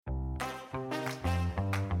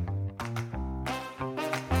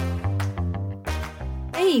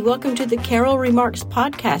Hey, welcome to the Carol Remarks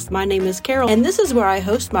podcast. My name is Carol, and this is where I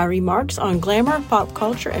host my remarks on glamour, pop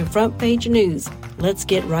culture, and front page news. Let's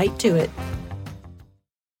get right to it.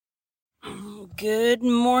 Good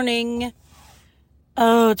morning.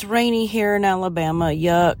 Oh, it's rainy here in Alabama.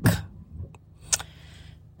 Yuck.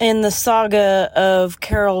 In the saga of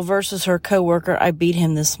Carol versus her coworker, I beat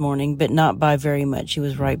him this morning, but not by very much. He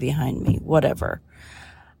was right behind me. Whatever.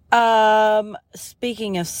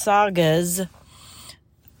 Speaking of sagas,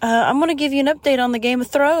 I'm going to give you an update on the Game of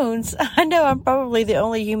Thrones. I know I'm probably the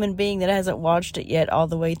only human being that hasn't watched it yet all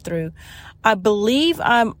the way through. I believe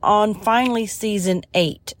I'm on finally season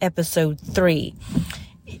 8, episode 3.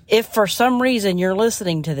 If for some reason you're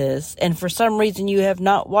listening to this, and for some reason you have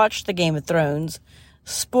not watched the Game of Thrones,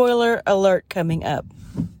 spoiler alert coming up.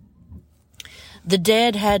 The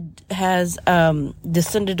dead has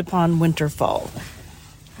descended upon Winterfell.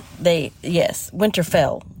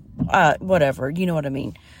 Winterfell. Whatever, you know what I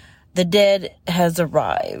mean. The dead has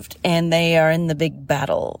arrived, and they are in the big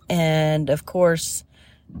battle. And, of course,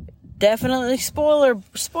 definitely spoiler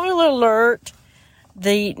alert,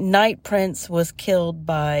 the Night Prince was killed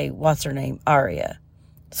by, what's her name, Arya.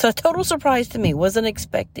 So, a total surprise to me. Wasn't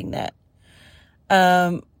expecting that.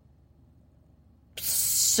 Cersei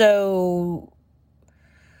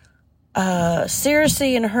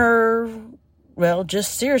and her,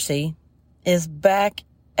 just Cersei, is back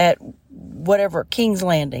at whatever, King's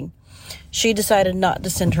Landing. She decided not to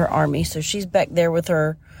send her army, so she's back there with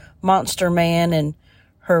her monster man and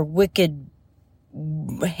her wicked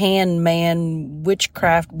handman,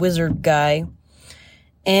 witchcraft wizard guy.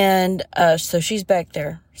 And so she's back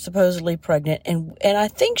there, supposedly pregnant. And I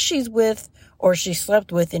think she's with, or she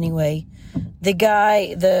slept with anyway, the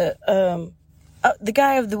guy, with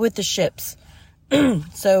the ships.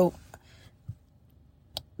 So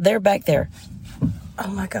they're back there. Oh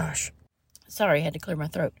my gosh. Sorry, I had to clear my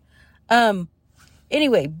throat.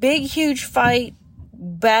 Anyway, big, huge fight,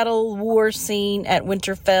 battle, war scene at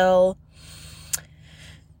Winterfell.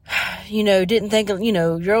 Didn't think,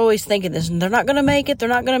 you're always thinking this, and they're not going to make it.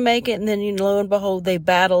 And then, lo and behold, they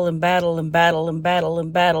battle and battle and battle and battle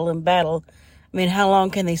and battle and battle. I mean, how long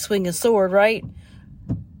can they swing a sword, right?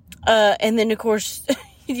 And then, of course,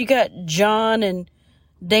 you got Jon and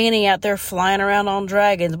Dany out there flying around on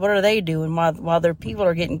dragons. What are they doing while their people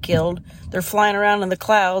are getting killed? They're flying around in the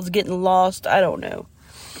clouds, getting lost. I don't know.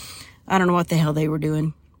 I don't know what the hell they were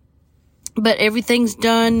doing. But everything's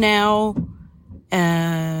done now.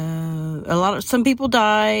 Some people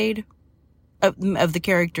died of the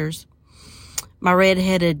characters. My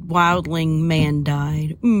red-headed wildling man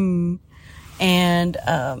died. And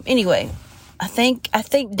anyway, I think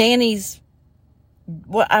Dany's,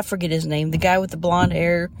 I forget his name, the guy with the blonde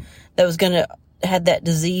hair that had that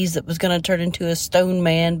disease that was gonna turn into a stone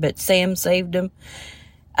man, but Sam saved him.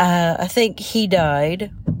 I think he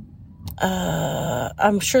died.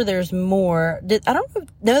 I'm sure there's more. I don't know.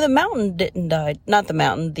 No, the mountain didn't die. Not the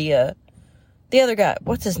mountain. The other guy.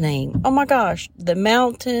 What's his name? Oh my gosh. The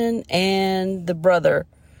mountain and the brother.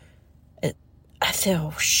 I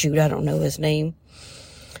don't know his name.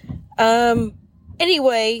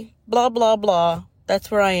 Anyway, blah, blah, blah. That's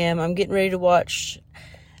where I am. I'm getting ready to watch.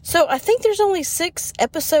 So I think there's only 6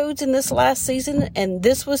 episodes in this last season. And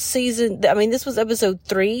this was episode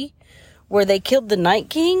 3 where they killed the Night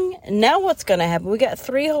King. Now what's going to happen? We got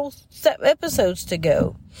 3 whole episodes to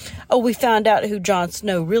go. Oh, we found out who Jon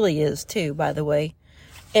Snow really is too, by the way.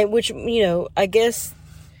 And which, I guess,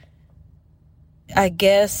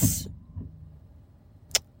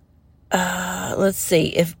 let's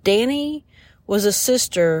see. If Dany was a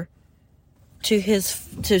sister to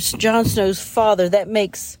Jon Snow's father, that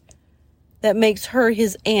makes her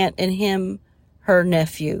his aunt and him her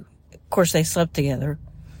nephew. Of course, they slept together.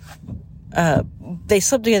 They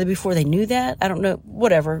slept together before they knew that. I don't know.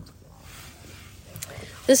 Whatever.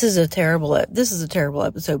 This is a terrible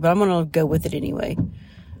episode, but I'm gonna go with it anyway.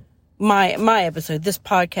 My episode, this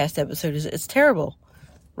podcast episode, it's terrible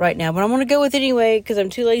right now, but I'm gonna go with it anyway because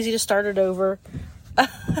I'm too lazy to start it over.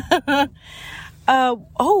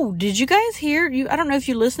 Did you guys hear? I don't know if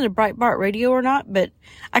you listen to Breitbart Radio or not, but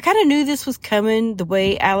I kind of knew this was coming the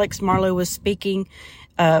way Alex Marlow was speaking,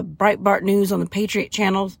 Breitbart News on the Patriot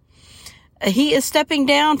channel. He is stepping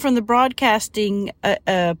down from the broadcasting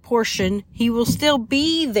portion. He will still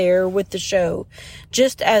be there with the show,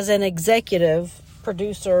 just as an executive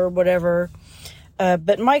producer or whatever.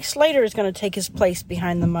 But Mike Slater is going to take his place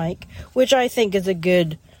behind the mic, which I think is a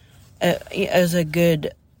good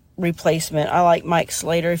replacement. I like Mike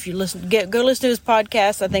Slater. If you go listen to his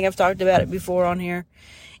podcast. I think I've talked about it before on here.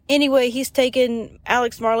 Anyway, he's taken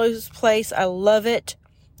Alex Marlow's place. I love it.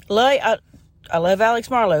 I love Alex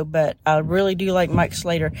Marlowe, but I really do like Mike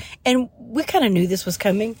Slater. And we kind of knew this was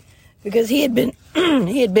coming because he had been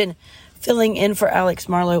he had been filling in for Alex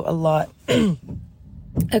Marlowe a lot.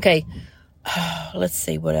 Okay, let's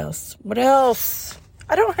see what else. What else?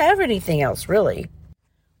 I don't have anything else really.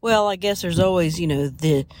 Well, I guess there's always,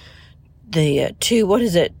 the two, what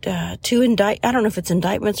is it? I don't know if it's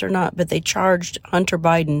indictments or not, but they charged Hunter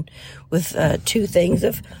Biden with 2 things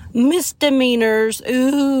of misdemeanors.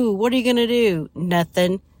 Ooh, what are you going to do?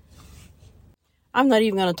 Nothing. I'm not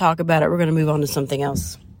even going to talk about it. We're going to move on to something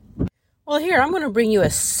else. Well, here, I'm going to bring you a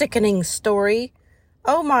sickening story.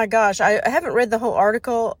 Oh my gosh, I haven't read the whole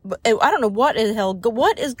article, but I don't know what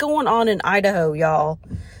is going on in Idaho, y'all.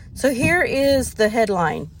 So here is the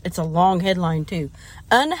headline. It's a long headline too.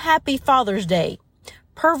 Unhappy Father's Day.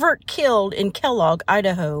 Pervert killed in Kellogg,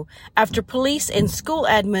 Idaho, after police and school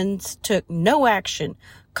admins took no action.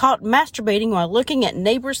 Caught masturbating while looking at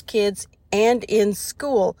neighbors' kids and in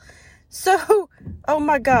school. So, oh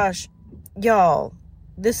my gosh, y'all.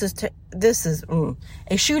 This is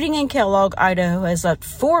a shooting in Kellogg, Idaho has left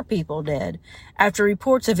 4 people dead after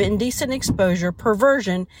reports of indecent exposure,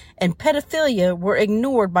 perversion, and pedophilia were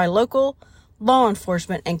ignored by local law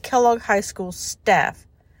enforcement and Kellogg High School staff.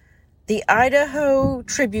 The Idaho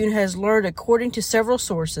Tribune has learned, according to several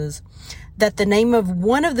sources, that the name of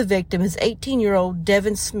one of the victims is 18-year-old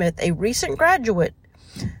Devin Smith, a recent graduate.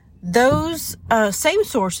 Those same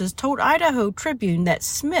sources told Idaho Tribune that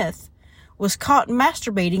Smith was caught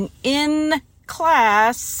masturbating in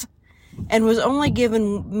class and was only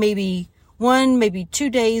given maybe 2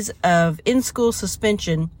 days of in-school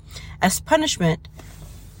suspension as punishment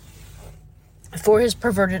for his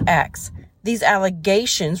perverted acts. These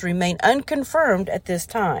allegations remain unconfirmed at this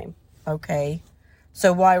time. Okay,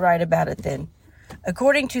 so why write about it then?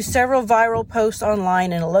 According to several viral posts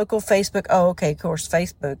online and a local Facebook, of course,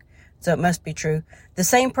 Facebook, so it must be true. The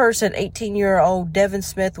same person, 18-year-old Devin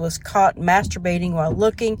Smith, was caught masturbating while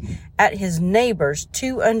looking at his neighbors,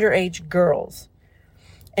 2 underage girls.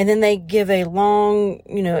 And then they give a long,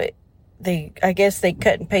 I guess they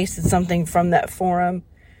cut and pasted something from that forum.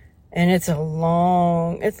 And it's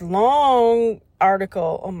long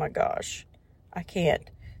article. Oh my gosh. I can't.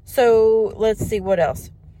 So let's see what else.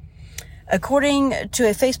 According to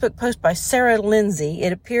a Facebook post by Sarah Lindsay,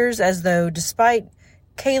 it appears as though despite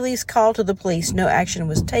Kaylee's call to the police, no action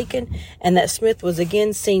was taken, and that Smith was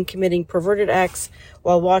again seen committing perverted acts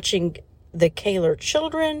while watching the Kaler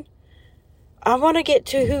children. I want to get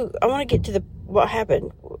to what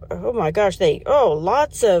happened. Oh my gosh,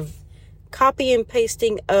 lots of copy and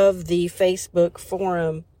pasting of the Facebook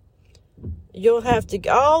forum.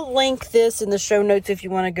 I'll link this in the show notes if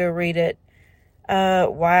you want to go read it.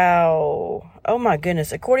 Wow. Oh my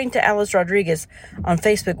goodness. According to Alice Rodriguez on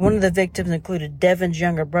Facebook, one of the victims included Devin's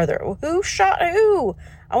younger brother. Who shot who?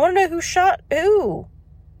 I want to know who shot who.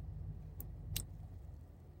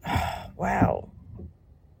 Wow.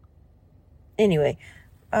 Anyway,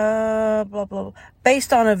 blah, blah, blah.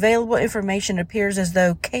 Based on available information, it appears as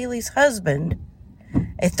though Kaylee's husband,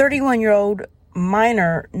 a 31-year-old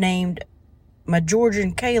minor named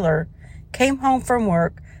Majorjan Kaler, came home from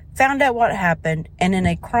work, found out what happened, and in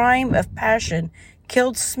a crime of passion,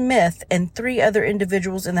 killed Smith and 3 other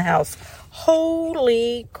individuals in the house.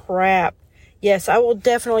 Holy crap. Yes, I will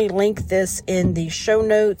definitely link this in the show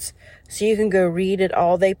notes so you can go read it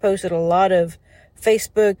all. They posted a lot of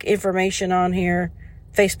Facebook information on here.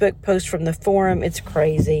 Facebook posts from the forum. It's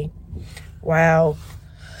crazy. Wow.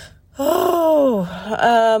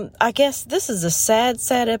 Oh, I guess this is a sad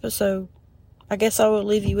episode. I guess I will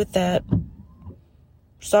leave you with that.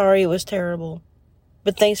 Sorry, it was terrible.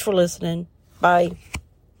 But thanks for listening. Bye.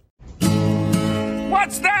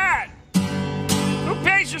 What's that? Who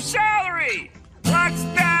pays your salary? What's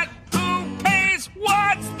that? Who pays?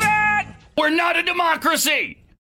 What's that? We're not a democracy!